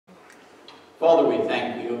Father, we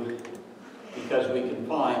thank you because we can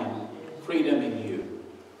find freedom in you.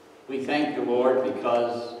 We thank you, Lord,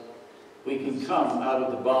 because we can come out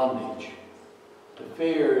of the bondage, the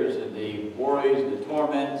fears and the worries, the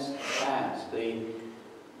torments, past, the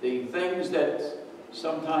things that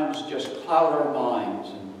sometimes just cloud our minds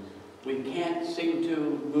and we can't seem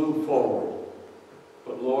to move forward.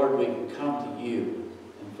 But Lord, we can come to you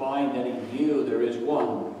and find that in you there is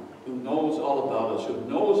one who knows all about us, who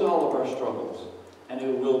knows all of our struggles, and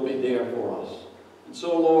who will be there for us. And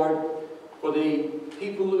so, Lord, for the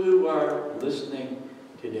people who are listening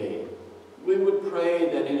today, we would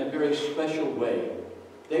pray that in a very special way,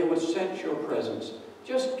 they would sense your presence.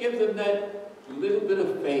 Just give them that little bit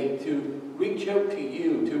of faith to reach out to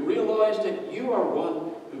you, to realize that you are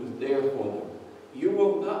one who's there for them. You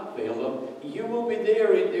will not fail them. You will be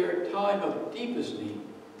there in their time of deepest need.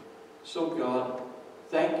 So, God,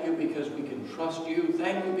 thank you because we can trust you.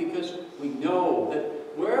 Thank you because we know that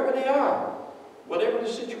wherever they are, whatever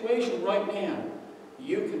the situation right now,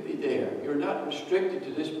 you can be there. You're not restricted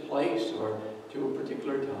to this place or to a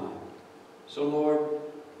particular time. So, Lord,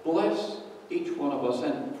 bless each one of us,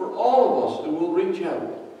 and for all of us who will reach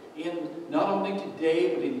out in not only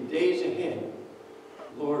today but in the days ahead.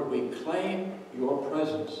 Lord, we claim your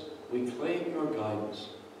presence. We claim your guidance.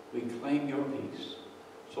 We claim your peace.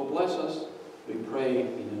 So bless us, we pray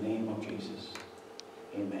in the name of Jesus.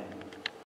 Amen.